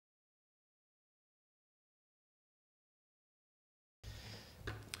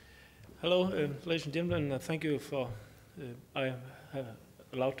Hello, ladies and gentlemen. Thank you for I have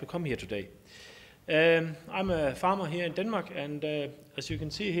allowed to come here today. I'm a farmer here in Denmark, and as you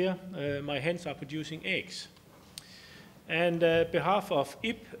can see here, my hens are producing eggs. And on behalf of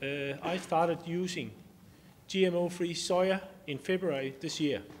IP, I started using GMO-free soya in February this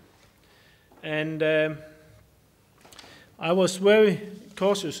year. And I was very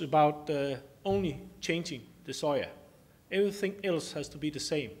cautious about only changing the soya. Everything else has to be the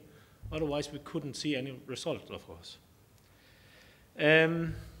same. Otherwise, we couldn't see any result, of course.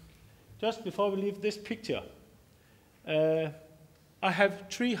 Just before we leave this picture, I have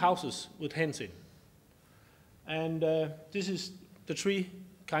 3 houses with hens in. And this is the 3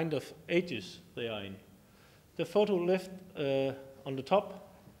 kind of ages they are in. The photo left on the top,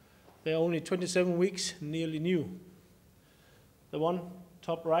 they're only 27 weeks, nearly new. The one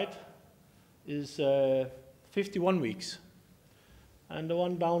top right is 51 weeks. And the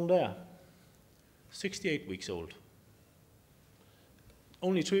one down there, 68 weeks old.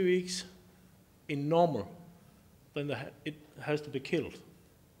 Only 3 weeks in normal, then it has to be killed.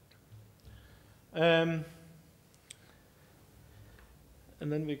 And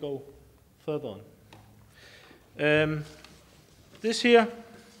then we go further on. This here,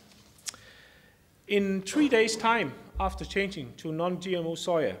 in 3 days' time after changing to non-GMO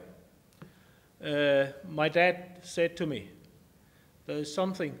soya, my dad said to me, there is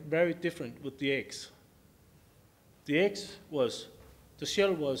something very different with the eggs. The eggs the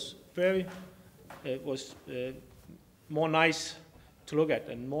shell was more nice to look at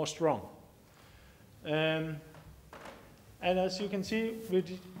and more strong. And as you can see, we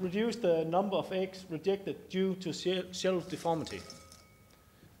reduced the number of eggs rejected due to shell deformity.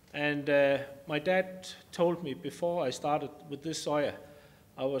 And my dad told me before I started with this soya,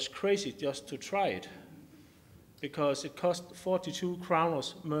 I was crazy just to try it, because it cost 42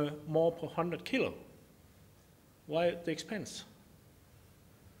 kroners more per 100 kilo. Why the expense?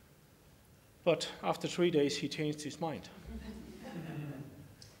 But after 3 days, he changed his mind.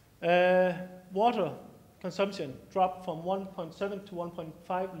 Water consumption dropped from 1.7 to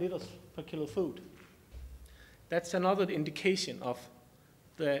 1.5 liters per kilo food. That's another indication of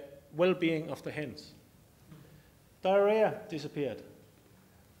the well-being of the hens. Diarrhea disappeared.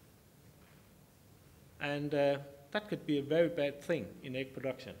 And that could be a very bad thing in egg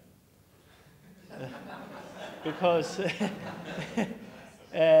production. Because the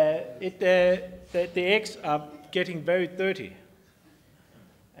eggs are getting very dirty.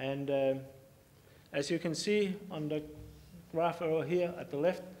 And as you can see on the graph over here at the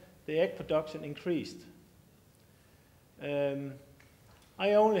left, the egg production increased.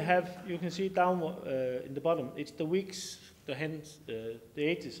 I only have, you can see down in the bottom, it's the weeks, the hens, the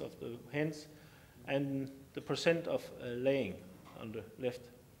ages of the hens, and the percent of laying on the left.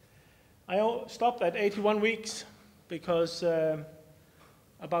 I stopped at 81 weeks because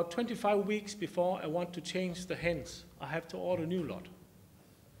about 25 weeks before I want to change the hens, I have to order a new lot.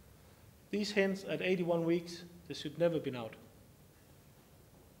 These hens at 81 weeks, they should never been out.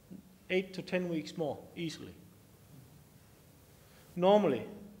 8 to 10 weeks more, easily. Normally,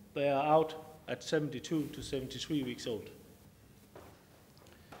 they are out at 72 to 73 weeks old.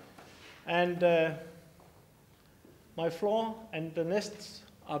 And my floor and the nests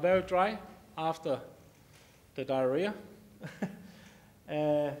are very dry after the diarrhea.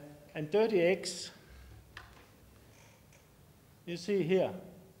 And dirty eggs, you see here,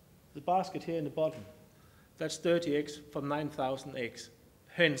 the basket here in the bottom, that's dirty eggs from 9,000 eggs,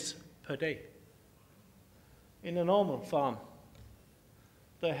 hens per day. In a normal farm,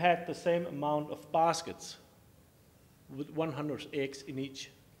 they had the same amount of baskets with 100 eggs in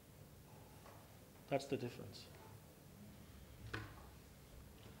each. That's the difference.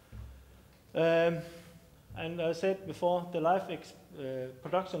 And I said before, the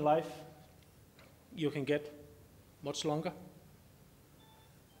production life you can get much longer.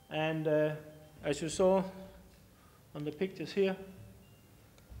 And as you saw on the pictures here,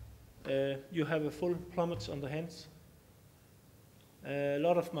 you have a full plumage on the hens. A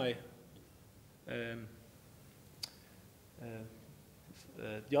lot of my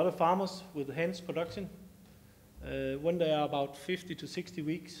the other farmers with the hens production, when they are about 50 to 60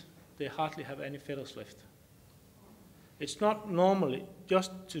 weeks, they hardly have any feathers left. It's not normally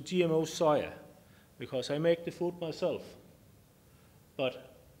just to GMO soya, because I make the food myself,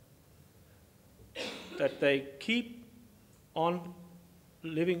 but that they keep on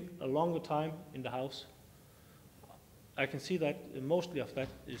living a longer time in the house. I can see that mostly of that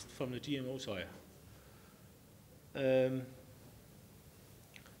is from the GMO soya.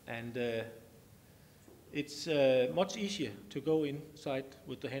 It's much easier to go inside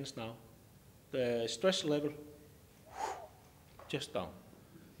with the hens now the stress level just down.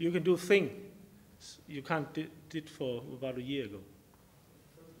 You can do things you can't did for about a year ago.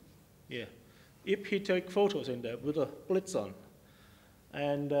 Yeah. If he take photos in there with a blitz on,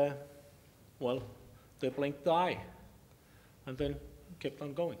 and well, they blinked the eye, and then kept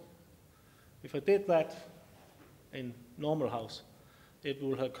on going. If I did that in normal house, it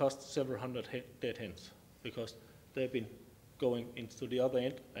would have cost several hundred dead hens, because they've been going into the other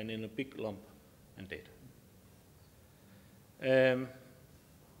end and in a big lump and dead.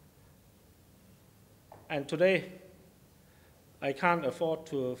 And today, I can't afford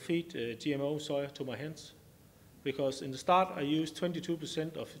to feed GMO soya to my hens, because in the start I used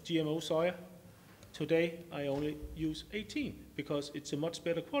 22% of GMO soya. Today I only use 18 because it's a much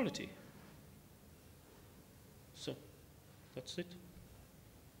better quality. So that's it.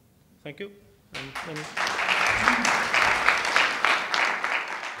 Thank you.